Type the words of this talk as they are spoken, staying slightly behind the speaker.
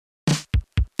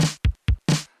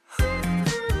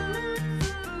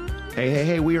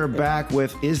Hey, we are back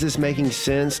with Is This Making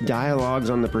Sense? Dialogues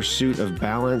on the pursuit of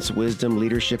balance, wisdom,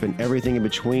 leadership, and everything in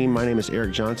between. My name is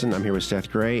Eric Johnson. I'm here with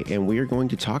Seth Gray, and we are going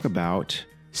to talk about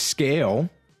scale,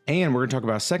 and we're going to talk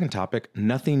about a second topic,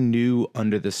 nothing new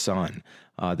under the sun.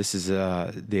 This is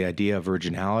the idea of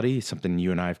originality, something you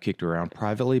and I have kicked around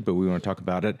privately, but we want to talk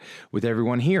about it with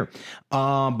everyone here.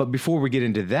 But before we get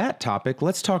into that topic,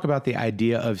 let's talk about the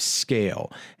idea of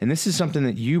scale. And this is something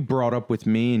that you brought up with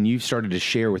me and you've started to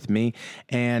share with me.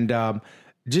 And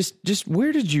just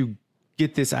where did you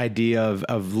get this idea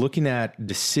of looking at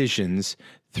decisions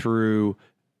through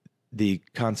the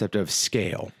concept of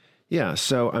scale? Yeah,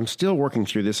 so I'm still working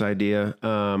through this idea.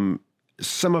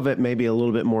 Some of it may be a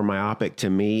little bit more myopic to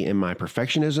me in my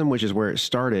perfectionism, which is where it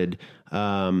started.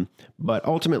 But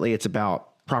ultimately, it's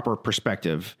about proper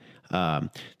perspective,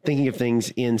 thinking of things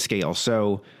in scale.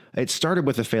 So it started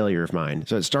with a failure of mine.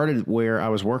 So it started where I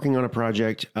was working on a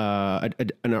project, a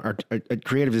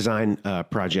creative design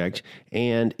project,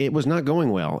 and it was not going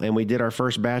well. And we did our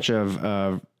first batch of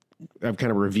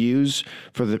kind of reviews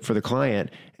for the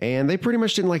client, and they pretty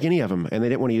much didn't like any of them, and they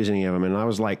didn't want to use any of them. And I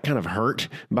was like kind of hurt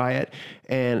by it.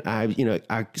 And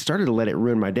I started to let it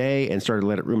ruin my day and started to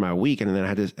let it ruin my week. And then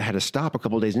I had to stop a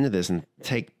couple of days into this and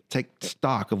take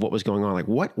stock of what was going on. Like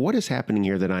what is happening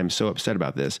here that I'm so upset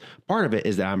about this? Part of it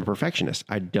is that I'm a perfectionist.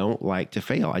 I don't like to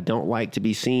fail. I don't like to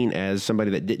be seen as somebody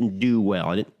that didn't do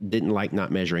well. I didn't like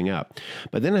not measuring up.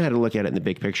 But then I had to look at it in the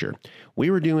big picture.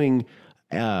 We were doing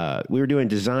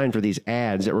design for these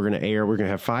ads that we're going to air. We're going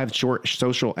to have 5 short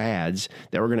social ads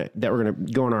that we're going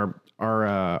to go on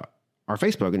our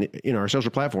Facebook and our social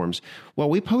platforms. Well,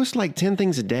 we post like 10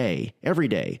 things a day, every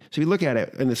day. So if you look at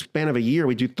it in the span of a year,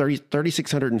 we do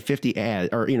 3,650 ads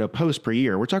or posts per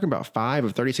year. We're talking about 5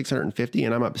 of 3,650,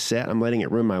 and I'm upset. I'm letting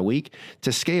it ruin my week.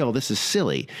 To scale, this is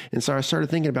silly. And so I started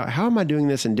thinking about how am I doing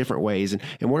this in different ways,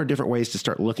 and what are different ways to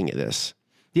start looking at this.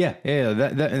 Yeah,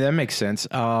 that makes sense.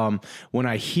 When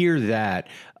I hear that,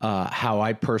 how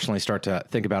I personally start to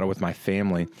think about it with my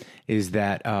family is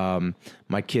that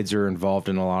my kids are involved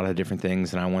in a lot of different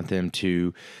things, and I want them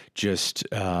to just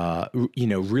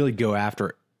really go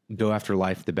after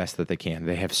life the best that they can.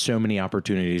 They have so many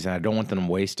opportunities, and I don't want them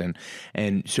wasting.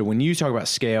 And so when you talk about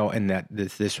scale and that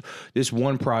this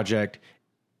one project,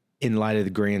 in light of the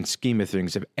grand scheme of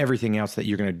things, of everything else that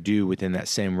you're going to do within that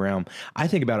same realm, I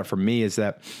think about it for me is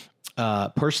that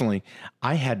personally,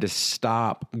 I had to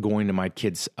stop going to my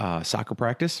kids' soccer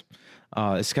practice.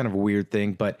 It's kind of a weird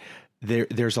thing, but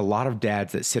there's a lot of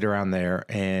dads that sit around there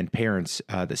and parents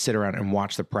that sit around and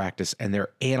watch the practice, and they're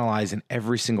analyzing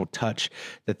every single touch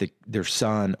that their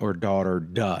son or daughter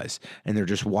does, and they're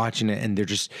just watching it, and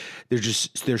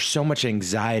there's so much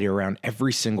anxiety around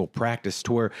every single practice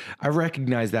to where I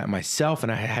recognize that myself,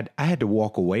 and I had to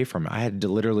walk away from it. I had to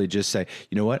literally just say,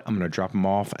 you know what, I'm going to drop them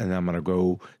off, and then I'm going to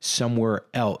go somewhere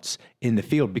else in the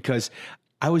field, because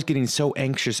I was getting so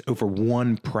anxious over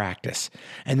one practice,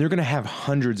 and they're going to have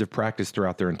hundreds of practice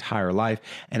throughout their entire life.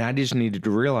 And I just needed to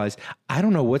realize, I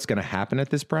don't know what's going to happen at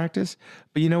this practice,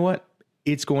 but you know what?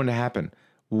 It's going to happen.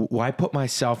 Why put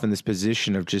myself in this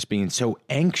position of just being so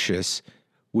anxious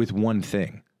with one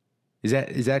thing? Is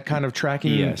that kind of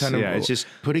tracking? Yes. It's just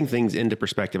putting things into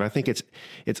perspective. I think it's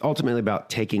ultimately about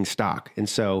taking stock. And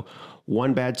so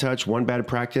one bad touch, one bad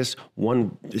practice,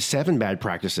 7 bad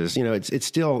practices, it's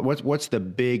still what's the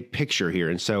big picture here?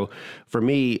 And so for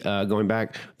me, going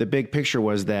back, the big picture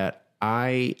was that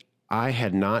I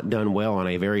had not done well on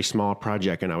a very small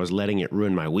project, and I was letting it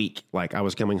ruin my week. Like I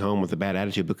was coming home with a bad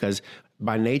attitude because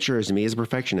by nature, as me as a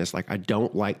perfectionist, like I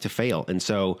don't like to fail. And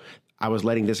so I was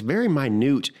letting this very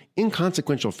minute,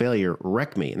 inconsequential failure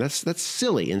wreck me, and that's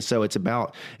silly. And so it's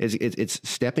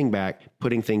stepping back,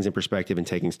 putting things in perspective, and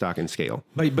taking stock and scale.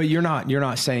 But you're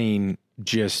not saying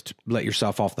just let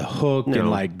yourself off the hook and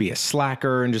like be a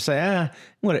slacker and just say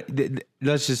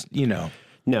let's just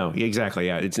No, exactly.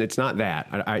 Yeah, it's not that.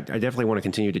 I definitely want to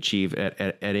continue to achieve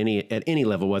at any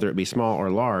level, whether it be small or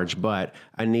large. But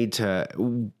I need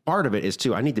to. Part of it is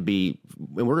too. I need to be.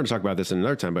 And we're going to talk about this in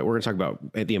another time. But we're going to talk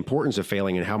about the importance of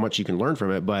failing and how much you can learn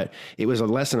from it. But it was a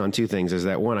lesson on 2 things: is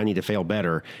that 1, I need to fail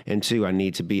better, and 2, I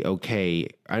need to be okay.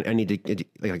 I need to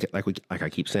like I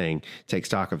keep saying, take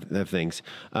stock of things.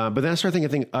 But then I started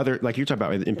thinking other, like you're talking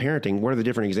about in parenting. What are the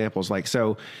different examples? Like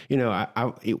so, I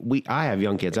have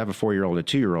young kids. I have a 4-year-old and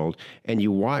a 2-year-old, and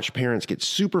you watch parents get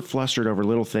super flustered over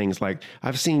little things. Like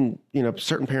I've seen,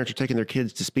 certain parents are taking their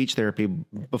kids to speech therapy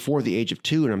before the age of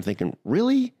 2, and I'm thinking,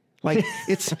 really? Like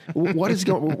it's what is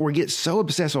going? We get so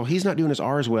obsessed. Oh, he's not doing his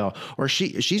R's well, or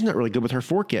she's not really good with her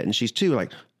fork yet, and she's 2.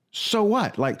 Like, So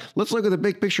what? Like, let's look at the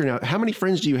big picture now. How many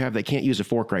friends do you have that can't use a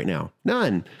fork right now?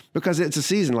 None, because it's a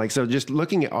season. Like, so just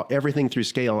looking at everything through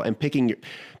scale and picking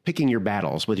your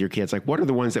battles with your kids. Like, what are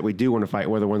the ones that we do want to fight?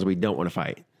 What are the ones we don't want to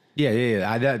fight?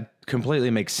 Yeah. That completely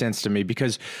makes sense to me,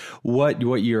 because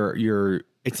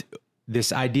it's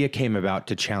this idea came about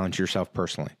to challenge yourself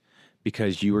personally,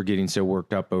 because you were getting so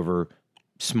worked up over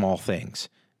small things.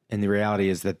 And the reality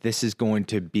is that this is going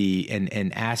to be,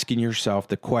 and asking yourself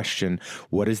the question,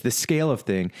 what is the scale of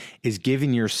thing, is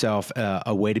giving yourself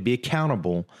a way to be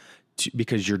accountable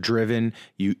because you're driven,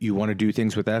 you want to do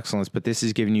things with excellence, but this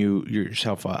is giving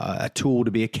yourself a tool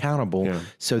to be accountable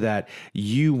so that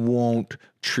you won't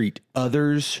treat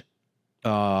others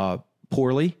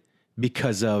poorly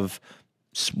because of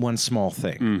one small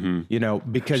thing,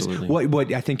 because Absolutely.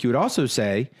 What I think you would also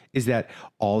say is that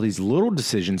all these little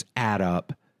decisions add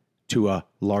up to a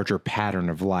larger pattern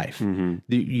of life.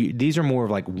 These are more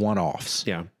of like one-offs.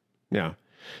 Yeah.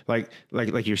 Like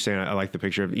you're saying, I like the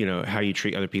picture of, how you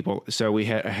treat other people. So I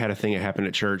had a thing that happened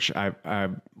at church. I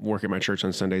work at my church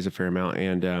on Sundays a fair amount.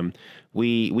 And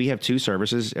we have 2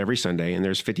 services every Sunday, and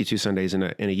there's 52 Sundays in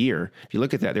a year. If you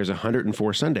look at that, there's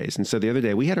 104 Sundays. And so the other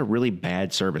day we had a really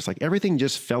bad service. Like everything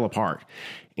just fell apart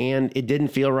and it didn't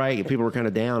feel right. And people were kind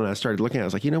of down. And I started looking at it. I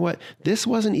was like, you know what? This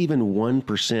wasn't even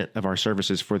 1% of our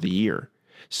services for the year.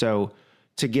 So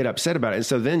to get upset about it. And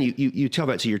so then you tell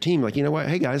that to your team, like, you know what?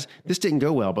 Hey guys, this didn't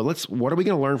go well, but what are we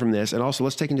going to learn from this? And also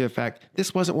let's take into effect,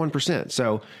 this wasn't 1%.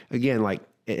 So again, like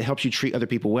it helps you treat other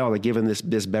people well to give them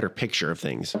this better picture of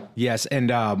things. Yes.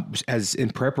 And as in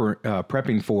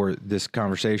prepping for this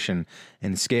conversation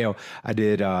and scale, I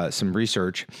did some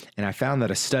research, and I found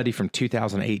that a study from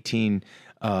 2018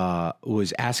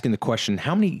 was asking the question,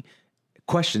 how many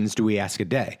questions do we ask a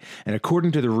day? And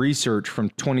according to the research from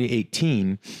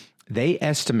 2018, they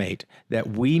estimate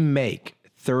that we make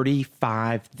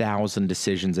 35,000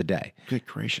 decisions a day. Good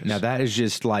gracious. Now that is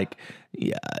just like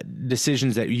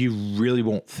decisions that you really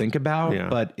won't think about,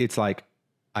 but it's like,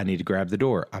 I need to grab the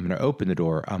door. I'm going to open the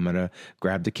door. I'm going to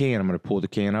grab the can. I'm going to pull the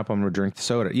can up. I'm going to drink the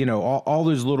soda. All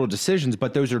those little decisions,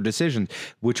 but those are decisions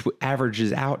which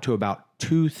averages out to about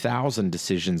 2,000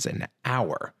 decisions an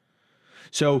hour.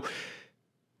 So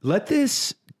let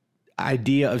this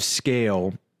idea of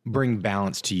scale bring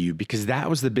balance to you, because that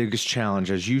was the biggest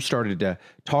challenge as you started to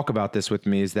talk about this with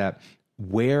me, is that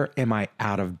where am I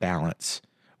out of balance?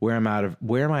 Where am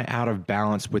I out of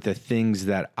balance with the things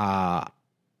that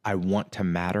I want to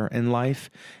matter in life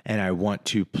and I want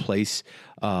to place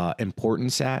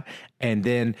importance at, and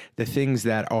then the things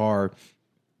that are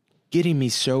getting me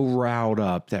so riled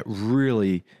up that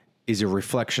really is a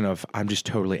reflection of I'm just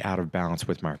totally out of balance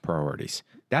with my priorities.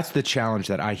 That's the challenge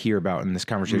that I hear about in this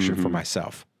conversation for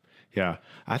myself. Yeah.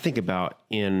 I think about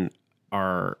in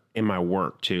my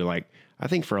work too. Like, I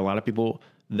think for a lot of people,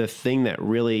 the thing that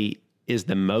really is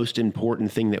the most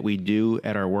important thing that we do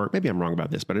at our work, maybe I'm wrong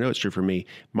about this, but I know it's true for me,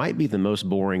 might be the most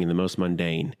boring and the most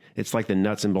mundane. It's like the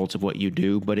nuts and bolts of what you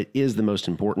do, but it is the most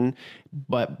important.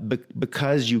 But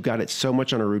because you got it so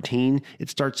much on a routine, it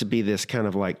starts to be this kind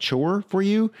of like chore for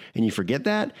you, and you forget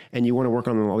that, and you want to work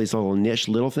on all these little niche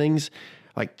little things,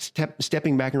 like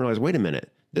stepping back and realize, wait a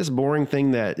minute, this boring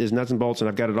thing that is nuts and bolts and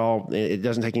I've got it all, it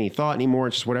doesn't take any thought anymore,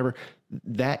 it's just whatever.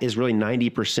 That is really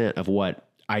 90% of what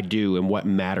I do and what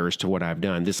matters to what I've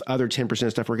done. This other 10%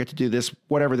 stuff where I get to do this,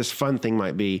 whatever this fun thing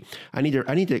might be, I need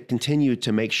to continue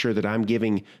to make sure that I'm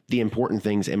giving the important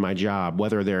things in my job,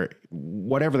 whether they're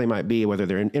whatever they might be, whether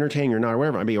they're entertaining or not, or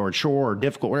whatever it might be, or a chore or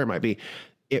difficult, whatever it might be.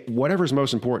 Whatever's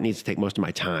most important needs to take most of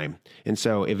my time. And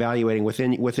so evaluating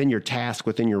within your task,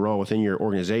 within your role, within your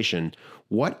organization,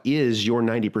 what is your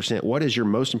 90%? What is your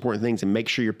most important things? And make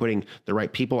sure you're putting the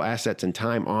right people, assets, and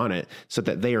time on it so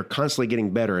that they are constantly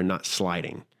getting better and not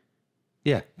sliding.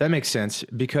 Yeah, that makes sense,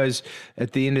 because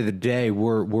at the end of the day,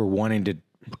 we're wanting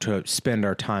to spend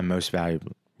our time most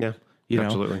valuably. Yeah,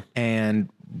 absolutely. And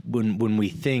when we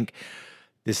think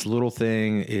this little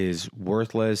thing is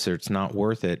worthless or it's not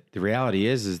worth it, the reality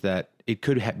is that it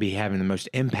could be having the most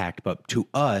impact, but to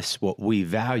us, what we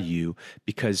value,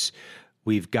 because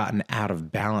we've gotten out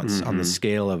of balance on the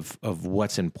scale of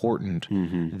what's important,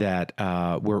 that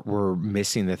we're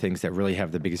missing the things that really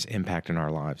have the biggest impact in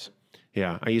our lives.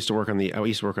 Yeah, I used to work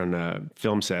on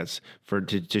film sets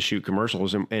to shoot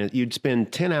commercials, and you'd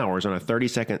spend 10 hours on a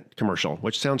 30-second commercial,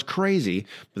 which sounds crazy,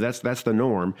 but that's the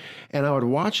norm. And I would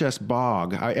watch us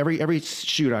bog. Every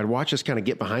shoot, I'd watch us kind of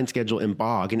get behind schedule and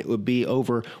bog, and it would be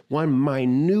over one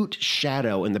minute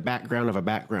shadow in the background of a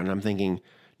background. And I'm thinking,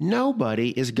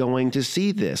 Nobody is going to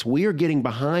see this. We are getting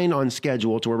behind on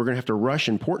schedule to where we're going to have to rush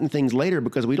important things later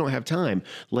because we don't have time.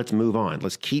 Let's move on.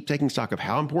 Let's keep taking stock of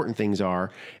how important things are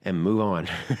and move on.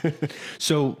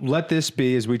 So let this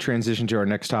be, as we transition to our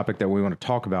next topic that we want to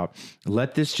talk about,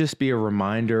 let this just be a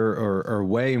reminder or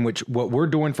way in which what we're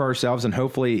doing for ourselves, and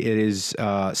hopefully it is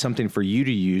something for you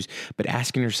to use, but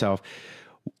asking yourself,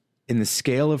 in the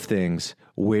scale of things,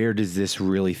 where does this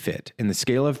really fit? In the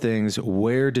scale of things,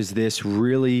 where does this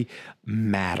really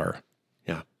matter?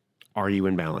 Yeah. Are you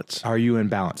in balance? Are you in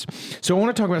balance? So I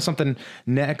want to talk about something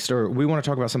next, or we want to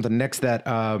talk about something next that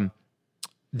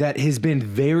that has been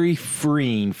very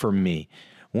freeing for me.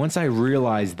 Once I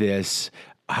realized this,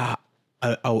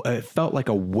 it felt like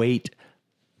a weight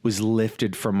was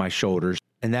lifted from my shoulders,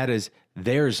 and that is,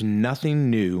 there's nothing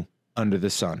new under the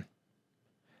sun.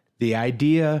 The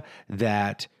idea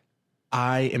that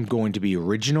I am going to be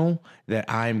original, that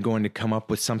I am going to come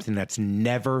up with something that's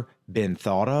never been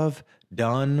thought of,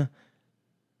 done.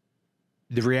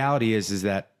 The reality is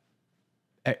that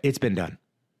it's been done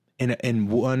in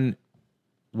one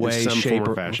way, shape,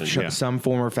 or fashion. Some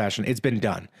form or fashion. It's been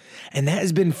done. And that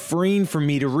has been freeing for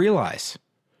me to realize.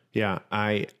 Yeah,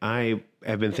 I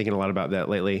have been thinking a lot about that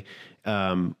lately.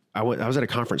 I was at a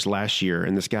conference last year,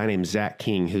 and this guy named Zach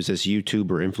King, who's this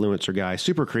YouTuber influencer guy,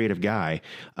 super creative guy.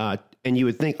 And you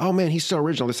would think, oh man, he's so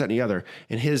original, this, that, and the other.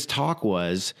 And his talk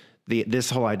was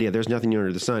this whole idea, there's nothing new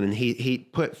under the sun. And he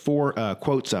put 4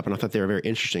 quotes up, and I thought they were very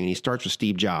interesting. And he starts with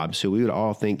Steve Jobs, who we would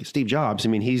all think, Steve Jobs, I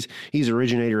mean, he's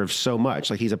originator of so much,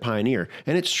 like he's a pioneer.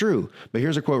 And it's true. But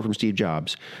here's a quote from Steve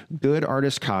Jobs: "Good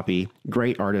artists copy,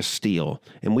 great artists steal.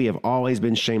 And we have always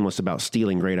been shameless about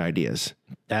stealing great ideas."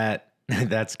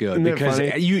 That's good, because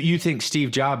you think Steve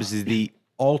Jobs is the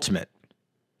ultimate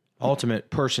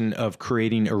person of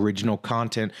creating original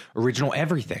content, original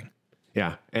everything.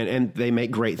 Yeah, and they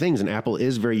make great things, and Apple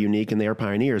is very unique, and they are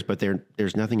pioneers, but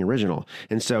there's nothing original.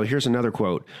 And so here's another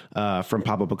quote from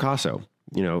Pablo Picasso.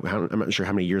 You know, I'm not sure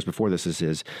how many years before this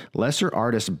is. "Lesser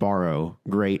artists borrow,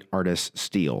 great artists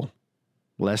steal.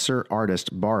 Lesser artists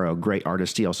borrow, great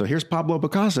artists steal." So here's Pablo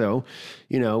Picasso,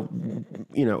 you know,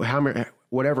 how many,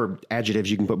 whatever adjectives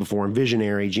you can put before him,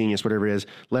 visionary, genius, whatever it is,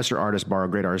 lesser artists borrow,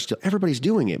 great artists steal. Everybody's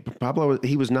doing it. Pablo,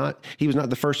 he was not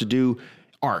the first to do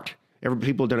art.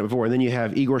 People have done it before. And then you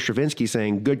have Igor Stravinsky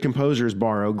saying, "Good composers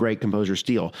borrow, great composers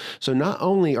steal." So not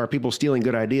only are people stealing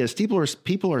good ideas, people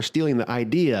are stealing the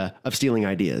idea of stealing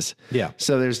ideas. Yeah.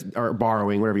 So or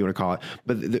borrowing, whatever you want to call it.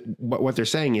 But what they're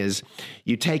saying is,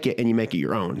 you take it and you make it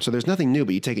your own. So there's nothing new,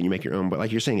 but you take it and you make it your own. But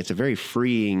like you're saying, it's a very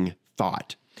freeing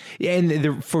thought. Yeah,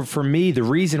 and for me, the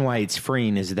reason why it's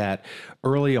freeing is that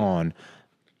early on,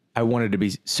 I wanted to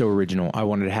be so original. I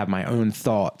wanted to have my own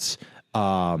thoughts.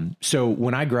 So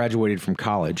when I graduated from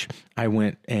college, I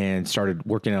went and started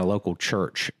working at a local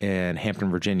church in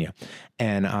Hampton, Virginia.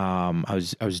 And I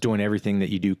was doing everything that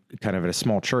you do kind of at a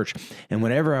small church. And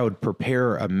whenever I would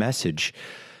prepare a message,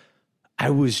 I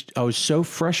was so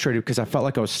frustrated because I felt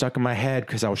like I was stuck in my head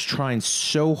because I was trying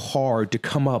so hard to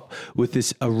come up with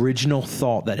this original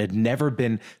thought that had never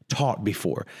been taught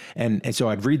before. And so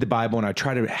I'd read the Bible and I'd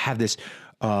try to have this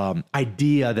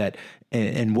idea that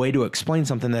and way to explain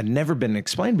something that had never been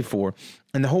explained before.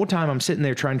 And the whole time I'm sitting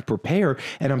there trying to prepare,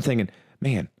 and I'm thinking,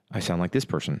 man, I sound like this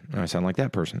person. I sound like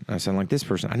that person. I sound like this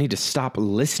person. I need to stop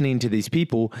listening to these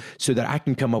people so that I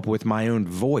can come up with my own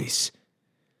voice.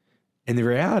 And the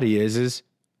reality is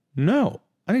no,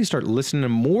 I need to start listening to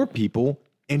more people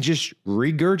and just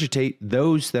regurgitate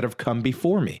those that have come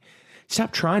before me.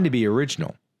 Stop trying to be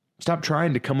original. Stop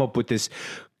trying to come up with this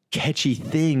catchy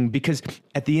thing, because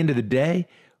at the end of the day,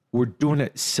 we're doing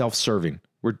it self-serving.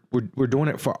 We're doing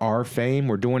it for our fame.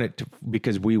 We're doing it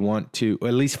because we want to,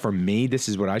 at least for me, this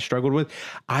is what I struggled with.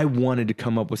 I wanted to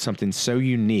come up with something so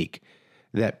unique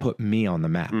that put me on the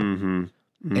map. Mm-hmm.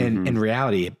 Mm-hmm. And in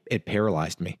reality, it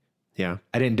paralyzed me. Yeah.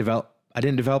 I didn't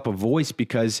develop a voice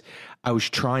because I was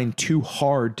trying too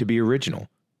hard to be original.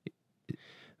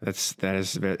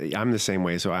 I'm the same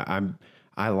way. So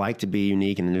I like to be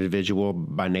unique and an individual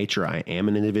by nature. I am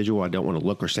an individual. I don't want to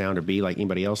look or sound or be like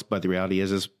anybody else. But the reality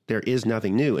is there is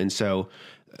nothing new. And so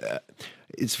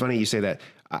it's funny you say that.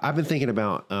 I've been thinking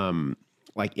about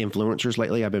like influencers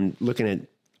lately. I've been looking at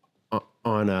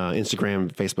on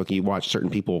Instagram, Facebook, you watch certain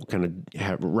people kind of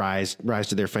have rise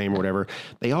to their fame or whatever.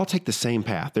 They all take the same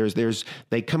path.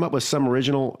 They come up with some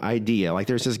original idea. Like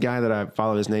there's this guy that I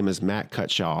follow. His name is Matt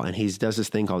Cutshaw, and he does this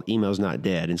thing called Emo's Not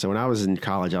Dead. And so when I was in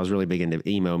college, I was really big into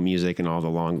emo music and all the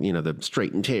long, the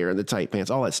straightened hair and the tight pants,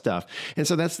 all that stuff. And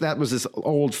so that was this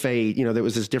old phase. There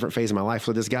was this different phase of my life.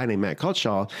 So this guy named Matt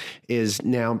Cutshaw is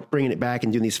now bringing it back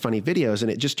and doing these funny videos, and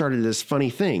it just started this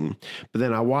funny thing. But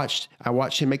then I watched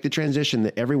him make the transition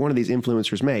that every one of these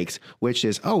influencers makes, which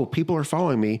is, oh, people are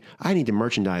following me, I need to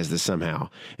merchandise this somehow.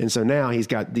 And so now he's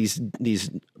got these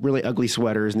really ugly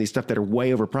sweaters and these stuff that are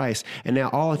way overpriced. And now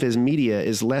all of his media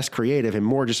is less creative and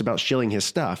more just about shilling his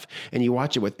stuff. And you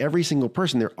watch it with every single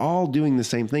person, they're all doing the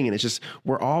same thing. And it's just,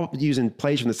 we're all using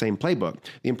plays from the same playbook.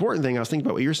 The important thing, I was thinking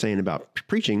about what you're saying about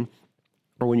preaching,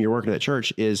 or when you're working at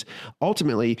church, is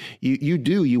ultimately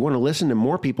you want to listen to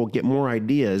more people, get more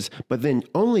ideas, but then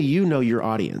only you know your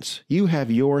audience. You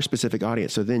have your specific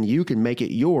audience, so then you can make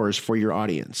it yours for your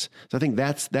audience. So I think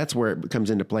that's where it comes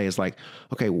into play, is like,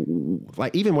 okay,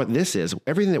 like even what this is,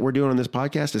 everything that we're doing on this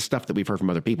podcast is stuff that we've heard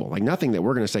from other people. Like nothing that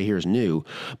we're going to say here is new,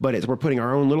 but we're putting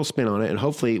our own little spin on it, and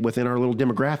hopefully within our little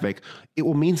demographic, it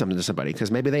will mean something to somebody, because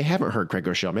maybe they haven't heard Craig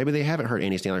Groeschel, maybe they haven't heard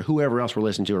Andy Stanley, whoever else we're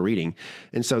listening to or reading.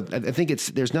 And so I think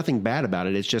there's nothing bad about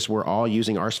it. It's just we're all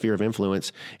using our sphere of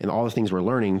influence and all the things we're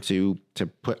learning to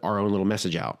put our own little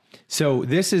message out. So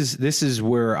this is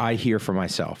where I hear for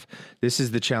myself. This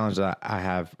is the challenge that I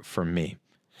have for me.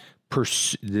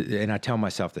 And I tell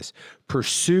myself this: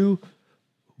 pursue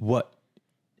what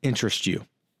interests you.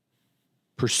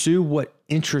 Pursue what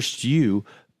interests you,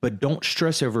 but don't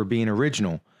stress over being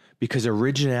original, because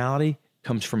originality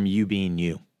comes from you being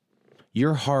you.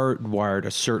 You're hardwired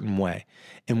a certain way.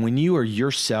 And when you are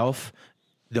yourself,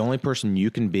 the only person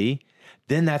you can be,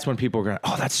 then that's when people are going,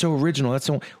 oh, that's so original.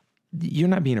 You're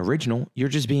not being original. You're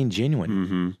just being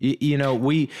genuine. Mm-hmm.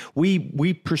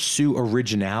 We pursue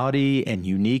originality and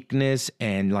uniqueness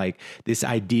and like this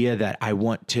idea that I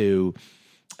want to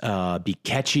be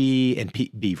catchy and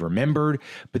be remembered.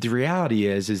 But the reality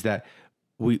is that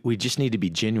we just need to be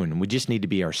genuine, and we just need to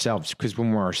be ourselves, because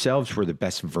when we're ourselves, we're the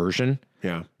best version.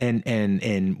 Yeah.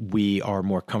 And we are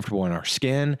more comfortable in our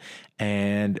skin,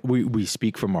 and we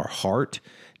speak from our heart,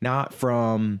 not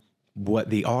from what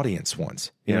the audience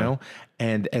wants, you know?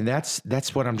 And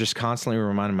that's what I'm just constantly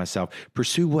reminding myself.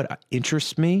 Pursue what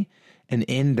interests me, and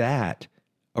in that,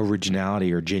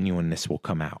 originality or genuineness will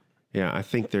come out. Yeah, I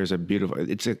think there's a beautiful,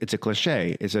 it's a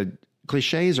cliche.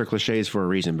 Cliches are cliches for a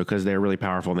reason, because they're really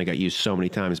powerful and they got used so many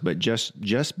times. But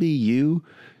just be you.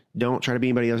 Don't try to be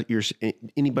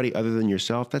anybody other than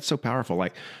yourself. That's so powerful.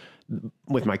 Like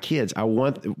with my kids,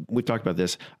 we've talked about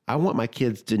this. I want my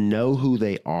kids to know who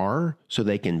they are so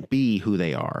they can be who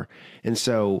they are. And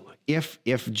so if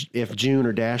June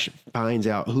or Dash finds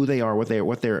out who they are,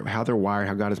 how they're wired,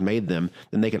 how God has made them,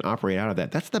 then they can operate out of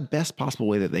that. That's the best possible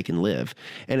way that they can live.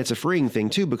 And it's a freeing thing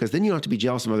too, because then you don't have to be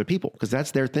jealous of other people, because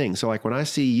that's their thing. So like when I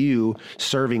see you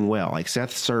serving well, like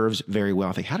Seth serves very well,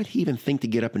 I think, how did he even think to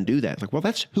get up and do that? Like, well,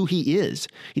 that's who he is.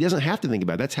 He doesn't have to think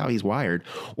about it. That's how he's wired.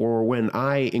 Or when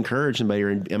I encourage somebody or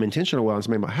I'm intentional well, and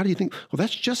somebody, how do you think? Well,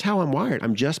 that's just how I'm wired.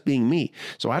 I'm just being me.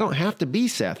 So I don't have to be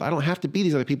Seth. I don't have to be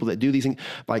these other people that do these things.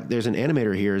 Like there's an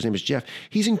animator here. His name is Jeff.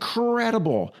 He's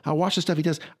incredible. I watch the stuff he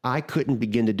does. I couldn't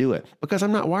begin to do it because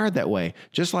I'm not wired that way.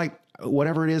 Just like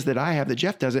whatever it is that I have that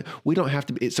Jeff does it, we don't have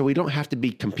to be, so we don't have to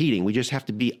be competing. We just have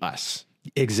to be us.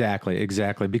 Exactly.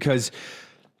 Because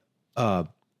the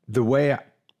way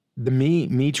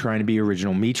me trying to be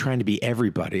original, me trying to be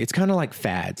everybody, it's kind of like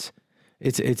fads.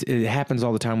 It happens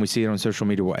all the time. We see it on social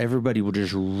media where everybody will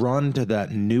just run to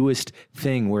that newest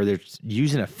thing where they're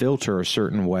using a filter a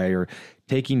certain way or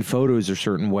taking photos a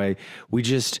certain way. We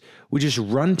just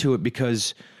run to it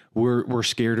because we're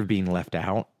scared of being left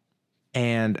out.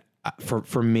 And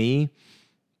for me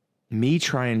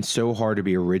trying so hard to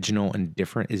be original and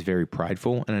different is very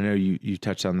prideful. And I know you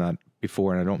touched on that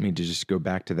before, and I don't mean to just go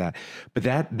back to that, but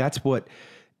that's what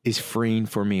is freeing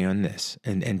for me on this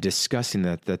and discussing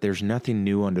that there's nothing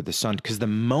new under the sun. Because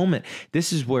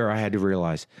this is where I had to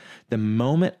realize, the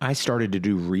moment I started to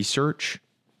do research,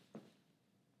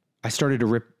 I started to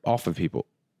rip off of people.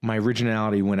 My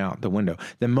originality went out the window.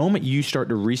 The moment you start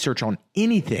to research on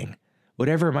anything,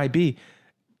 whatever it might be,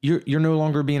 you're no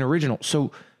longer being original.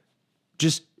 So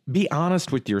just be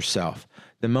honest with yourself.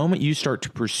 The moment you start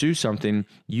to pursue something,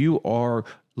 you are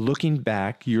looking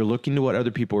back, you're looking to what other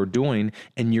people are doing,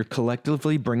 and you're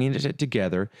collectively bringing it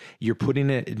together. You're putting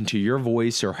it into your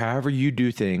voice or however you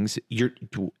do things,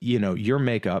 your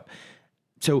makeup.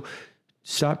 So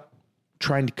stop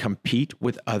trying to compete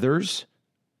with others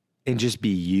and just be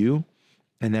you.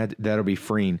 And that'll be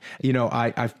freeing. You know,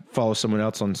 I follow someone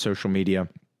else on social media.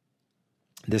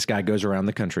 This guy goes around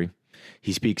the country.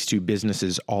 He speaks to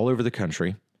businesses all over the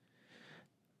country.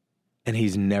 And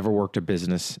he's never worked a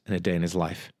business in a day in his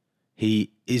life.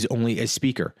 He is only a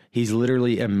speaker. He's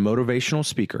literally a motivational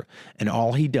speaker. And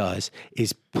all he does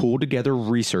is pull together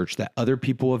research that other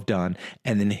people have done,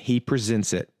 and then he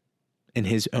presents it in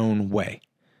his own way.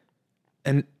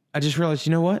 And I just realized,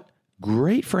 you know what?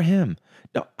 Great for him.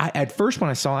 No, at first when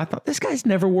I saw it, I thought, this guy's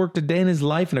never worked a day in his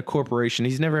life in a corporation.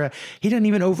 He doesn't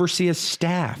even oversee a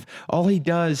staff. All he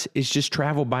does is just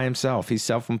travel by himself. He's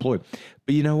self-employed.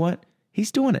 But you know what?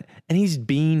 He's doing it, and he's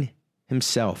being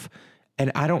himself.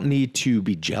 And I don't need to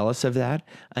be jealous of that.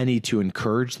 I need to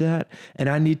encourage that, and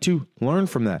I need to learn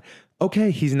from that.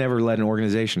 Okay, he's never led an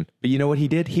organization, but you know what he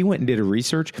did? He went and did a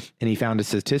research, and he found a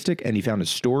statistic, and he found a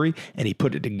story, and he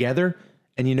put it together.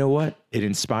 And you know what? It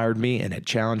inspired me, and it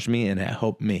challenged me, and it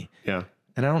helped me. Yeah.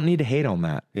 And I don't need to hate on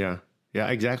that. Yeah. Yeah,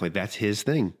 exactly. That's his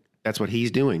thing. That's what he's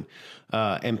doing.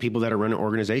 And people that are running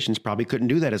organizations probably couldn't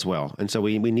do that as well. And so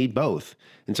we need both.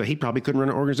 And so he probably couldn't run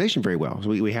an organization very well. So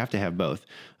we have to have both.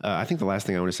 I think the last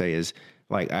thing I want to say is,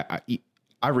 like,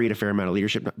 I read a fair amount of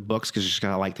leadership books because just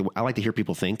kind of I like to hear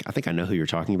people think. I think I know who you're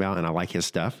talking about, and I like his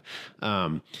stuff.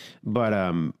 What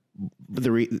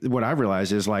I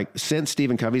realized is, like, since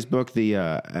Stephen Covey's book,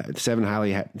 the 7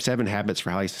 Habits for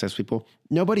Highly Successful People,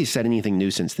 nobody's said anything new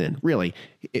since then. Really,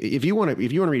 if you want to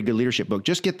read a good leadership book,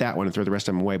 just get that one and throw the rest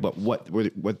of them away. But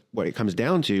what it comes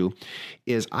down to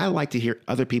is, I like to hear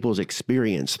other people's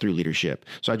experience through leadership.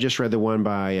 So I just read the one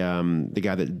by the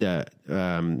guy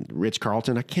that Ritz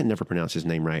Carlton. I can never pronounce his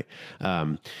name right.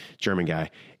 German guy.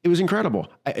 It was incredible.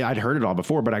 I'd heard it all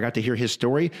before, but I got to hear his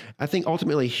story. I think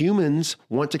ultimately humans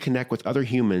want to connect with other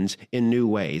humans in new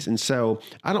ways. And so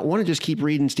I don't want to just keep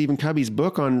reading Stephen Covey's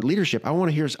book on leadership. I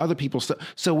want to hear other people's stuff.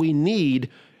 So we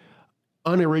need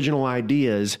unoriginal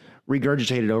ideas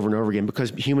regurgitated over and over again,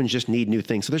 because humans just need new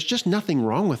things. So there's just nothing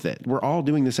wrong with it. We're all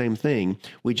doing the same thing.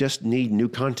 We just need new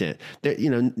content.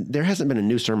 There hasn't been a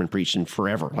new sermon preached in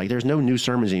forever. Like, there's no new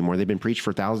sermons anymore. They've been preached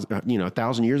for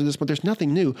 1,000 years of this, but there's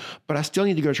nothing new. But I still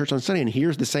need to go to church on Sunday and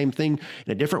here's the same thing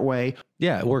in a different way.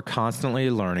 Yeah, we're constantly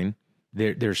learning.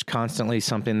 There's constantly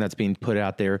something that's being put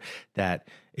out there that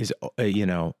is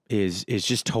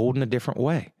just told in a different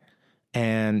way.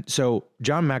 And so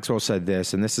John Maxwell said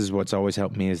this, and this is what's always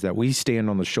helped me, is that we stand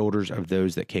on the shoulders of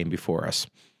those that came before us.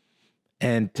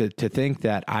 And to think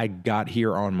that I got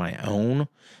here on my own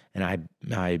and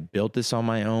I built this on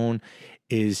my own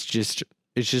it's just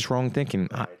wrong thinking.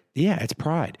 It's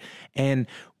pride. And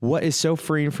what is so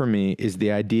freeing for me is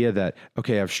the idea that,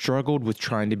 okay, I've struggled with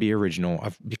trying to be original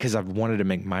because I've wanted to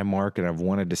make my mark and I've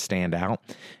wanted to stand out.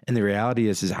 And the reality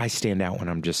is I stand out when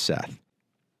I'm just Seth.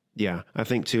 Yeah, I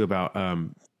think too about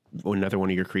another one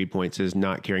of your creed points is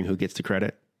not caring who gets the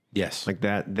credit. Yes. Like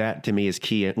that to me is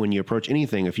key. When you approach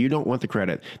anything, if you don't want the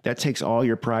credit, that takes all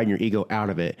your pride and your ego out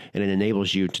of it, and it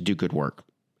enables you to do good work.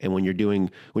 And when you're doing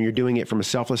it from a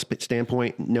selfless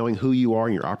standpoint, knowing who you are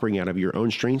and you're operating out of your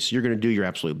own strengths, you're going to do your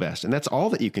absolute best. And that's all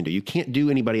that you can do. You can't do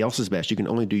anybody else's best. You can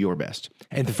only do your best.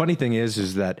 And the funny thing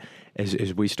is that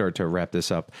as we start to wrap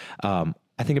this up, I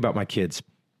think about my kids.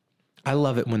 I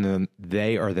love it when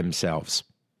they are themselves.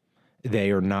 They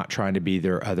are not trying to be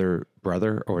their other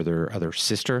brother or their other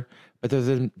sister, but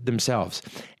they're themselves.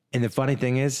 And the funny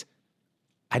thing is,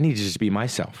 I need to just be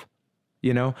myself.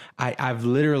 You know, I've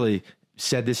literally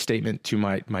said this statement to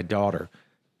my daughter.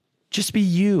 Just be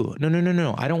you.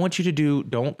 No. I don't want you to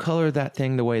don't color that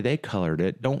thing the way they colored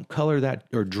it. Don't color that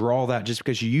or draw that just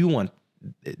because you want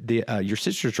your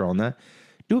sister's drawing that.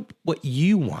 Do what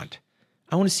you want.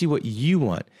 I want to see what you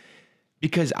want.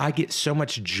 Because I get so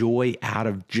much joy out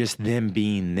of just them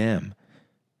being them.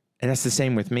 And that's the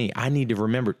same with me. I need to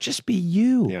remember, just be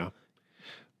you. Yeah.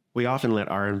 We often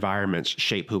let our environments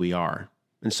shape who we are.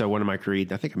 And so one of my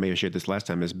creeds, I think I may have shared this last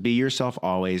time, is be yourself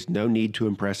always, no need to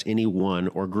impress anyone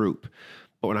or group.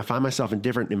 But when I find myself in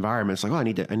different environments, like, I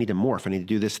need to morph, I need to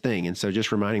do this thing. And so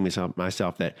just reminding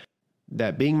myself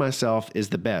that being myself is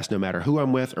the best, no matter who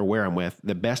I'm with or where I'm with.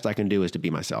 The best I can do is to be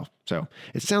myself. So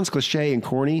it sounds cliche and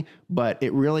corny, but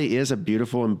it really is a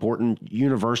beautiful, important,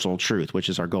 universal truth, which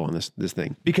is our goal in this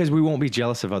thing. Because we won't be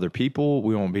jealous of other people.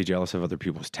 We won't be jealous of other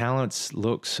people's talents,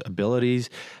 looks, abilities.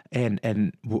 And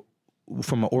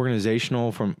from an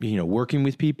organizational, working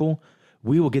with people,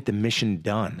 we will get the mission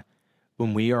done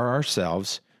when we are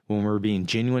ourselves, when we're being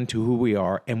genuine to who we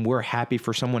are, and we're happy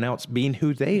for someone else being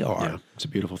who they are. Yeah, it's a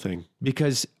beautiful thing.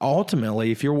 Because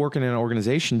ultimately, if you're working in an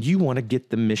organization, you want to get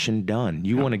the mission done.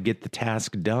 You want to get the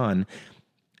task done.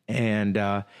 And,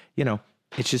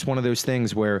 it's just one of those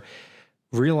things where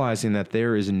realizing that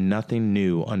there is nothing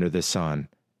new under the sun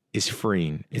is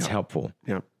freeing. It's helpful.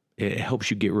 Yeah. It helps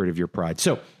you get rid of your pride.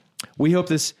 So we hope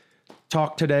this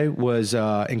talk today was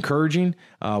encouraging.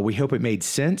 We hope it made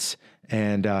sense.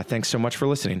 And thanks so much for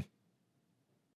listening.